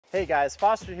Hey guys,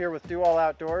 Foster here with Do All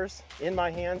Outdoors. In my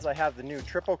hands I have the new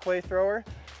triple clay thrower.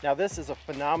 Now this is a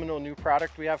phenomenal new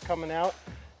product we have coming out.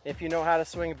 If you know how to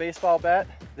swing a baseball bat,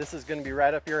 this is going to be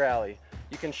right up your alley.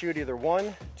 You can shoot either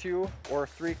 1, 2, or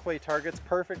 3 clay targets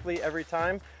perfectly every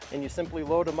time, and you simply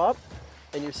load them up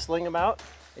and you sling them out,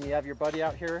 and you have your buddy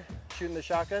out here shooting the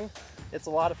shotgun. It's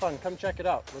a lot of fun. Come check it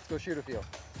out. Let's go shoot a few.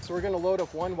 So we're going to load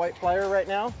up one white plier right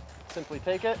now. Simply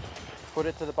take it, put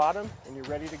it to the bottom, and you're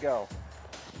ready to go.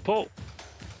 Pull.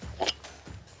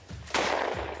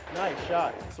 Nice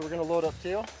shot. So we're going to load up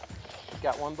two.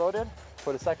 Got one loaded.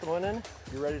 Put a second one in.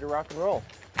 You're ready to rock and roll.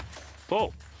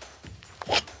 Pull.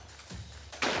 Nice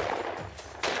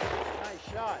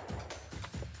shot.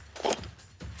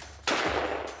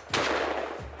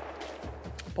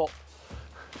 Pull.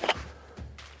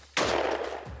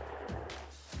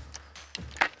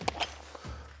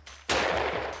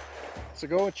 So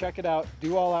go and check it out,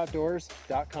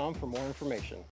 doalloutdoors.com for more information.